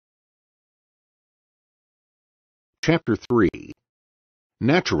Chapter 3.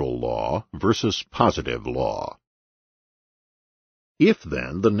 Natural Law versus Positive Law. If,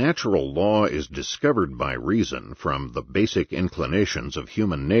 then, the natural law is discovered by reason from the basic inclinations of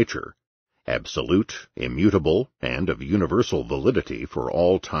human nature, absolute, immutable, and of universal validity for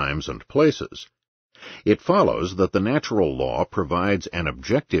all times and places, it follows that the natural law provides an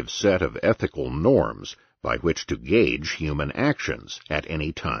objective set of ethical norms by which to gauge human actions at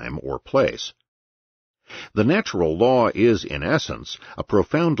any time or place. The natural law is, in essence, a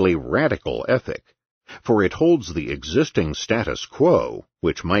profoundly radical ethic, for it holds the existing status quo,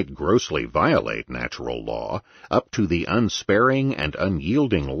 which might grossly violate natural law, up to the unsparing and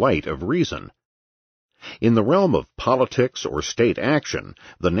unyielding light of reason. In the realm of politics or state action,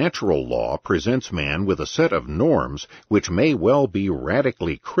 the natural law presents man with a set of norms which may well be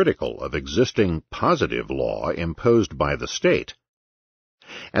radically critical of existing positive law imposed by the state.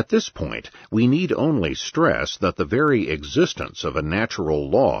 At this point, we need only stress that the very existence of a natural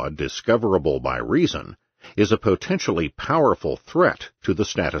law discoverable by reason is a potentially powerful threat to the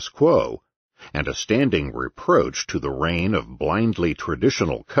status quo, and a standing reproach to the reign of blindly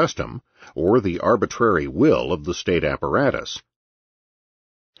traditional custom or the arbitrary will of the state apparatus.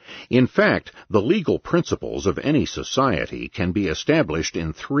 In fact, the legal principles of any society can be established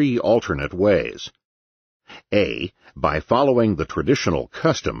in three alternate ways. A. By following the traditional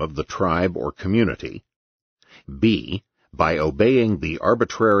custom of the tribe or community. B. By obeying the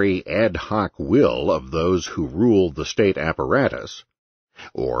arbitrary ad hoc will of those who rule the state apparatus.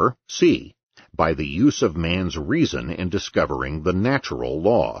 Or C. By the use of man's reason in discovering the natural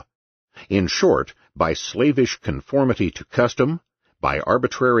law. In short, by slavish conformity to custom, by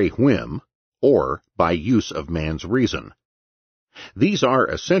arbitrary whim, or by use of man's reason. These are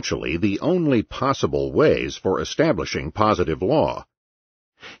essentially the only possible ways for establishing positive law.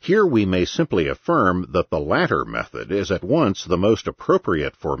 Here we may simply affirm that the latter method is at once the most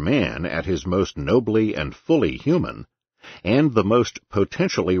appropriate for man at his most nobly and fully human, and the most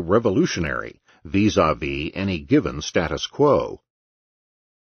potentially revolutionary vis-à-vis any given status quo.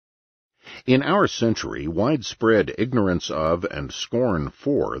 In our century, widespread ignorance of and scorn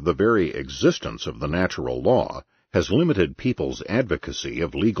for the very existence of the natural law has limited people's advocacy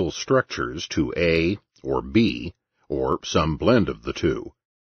of legal structures to A or B, or some blend of the two.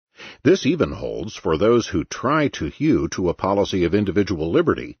 This even holds for those who try to hew to a policy of individual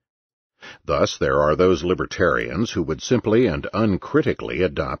liberty. Thus there are those libertarians who would simply and uncritically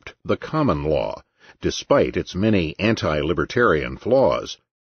adopt the common law, despite its many anti-libertarian flaws.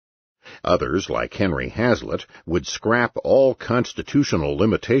 Others, like Henry Hazlitt, would scrap all constitutional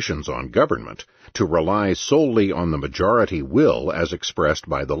limitations on government to rely solely on the majority will as expressed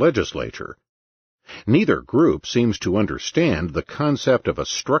by the legislature. Neither group seems to understand the concept of a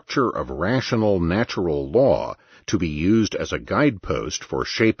structure of rational natural law to be used as a guidepost for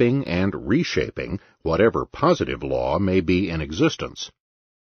shaping and reshaping whatever positive law may be in existence.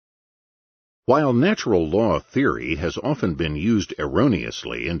 While natural law theory has often been used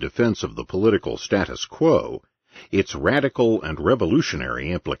erroneously in defense of the political status quo, its radical and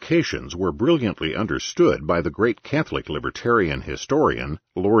revolutionary implications were brilliantly understood by the great Catholic libertarian historian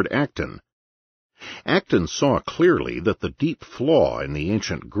Lord Acton. Acton saw clearly that the deep flaw in the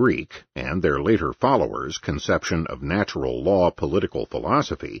ancient Greek and their later followers' conception of natural law political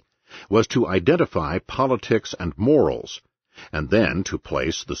philosophy was to identify politics and morals, and then to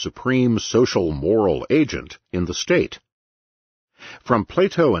place the supreme social moral agent in the state. From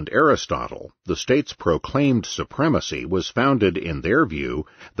Plato and Aristotle, the state's proclaimed supremacy was founded in their view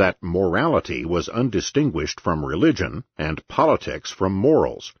that morality was undistinguished from religion and politics from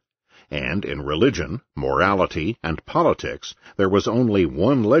morals, and in religion, morality, and politics there was only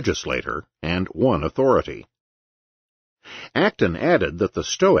one legislator and one authority. Acton added that the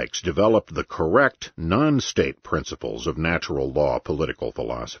Stoics developed the correct non-state principles of natural law political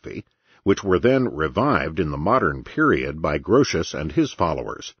philosophy, which were then revived in the modern period by Grotius and his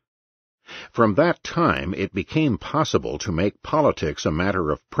followers. From that time it became possible to make politics a matter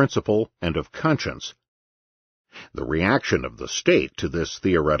of principle and of conscience. The reaction of the state to this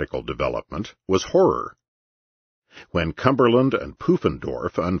theoretical development was horror. When Cumberland and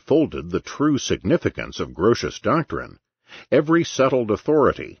Pufendorf unfolded the true significance of Grotius' doctrine, every settled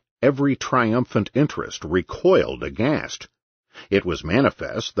authority, every triumphant interest recoiled aghast. It was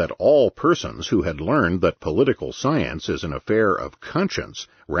manifest that all persons who had learned that political science is an affair of conscience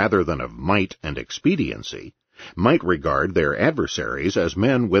rather than of might and expediency might regard their adversaries as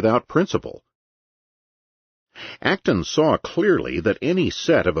men without principle. Acton saw clearly that any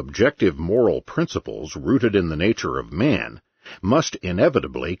set of objective moral principles rooted in the nature of man must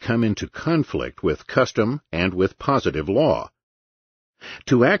inevitably come into conflict with custom and with positive law.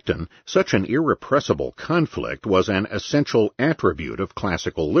 To Acton, such an irrepressible conflict was an essential attribute of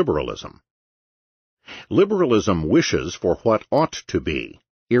classical liberalism. Liberalism wishes for what ought to be,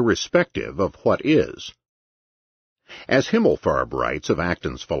 irrespective of what is. As Himmelfarb writes of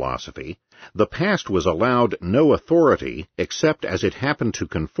Acton's philosophy, the past was allowed no authority except as it happened to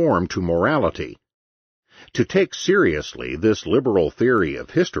conform to morality. To take seriously this liberal theory of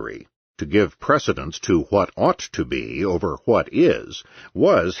history, to give precedence to what ought to be over what is,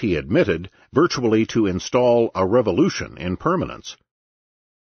 was, he admitted, virtually to install a revolution in permanence.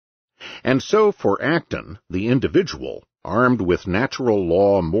 And so for Acton, the individual, armed with natural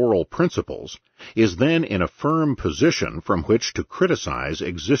law moral principles, is then in a firm position from which to criticize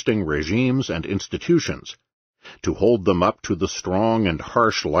existing regimes and institutions, to hold them up to the strong and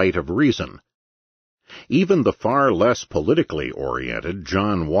harsh light of reason. Even the far less politically oriented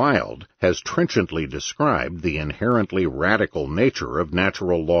John Wilde has trenchantly described the inherently radical nature of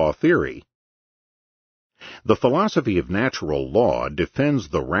natural law theory. The philosophy of natural law defends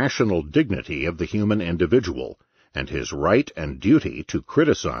the rational dignity of the human individual, and his right and duty to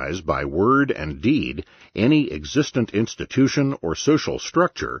criticize by word and deed any existent institution or social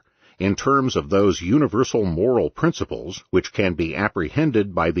structure in terms of those universal moral principles which can be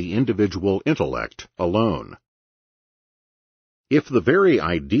apprehended by the individual intellect alone. If the very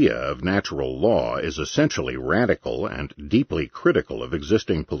idea of natural law is essentially radical and deeply critical of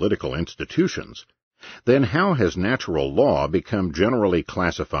existing political institutions, then how has natural law become generally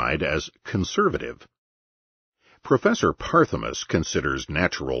classified as conservative? Professor Parthamus considers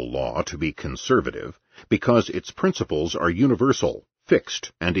natural law to be conservative because its principles are universal,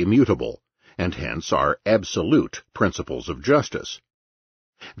 fixed, and immutable, and hence are absolute principles of justice.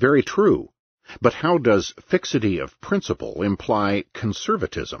 Very true, but how does fixity of principle imply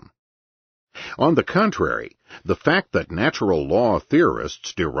conservatism? On the contrary, the fact that natural law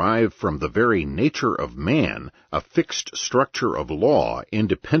theorists derive from the very nature of man a fixed structure of law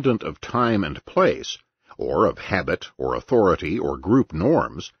independent of time and place, or of habit or authority or group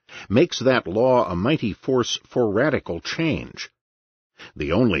norms, makes that law a mighty force for radical change.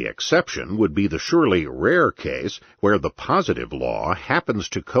 The only exception would be the surely rare case where the positive law happens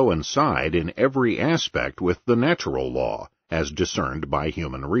to coincide in every aspect with the natural law, as discerned by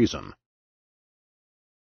human reason.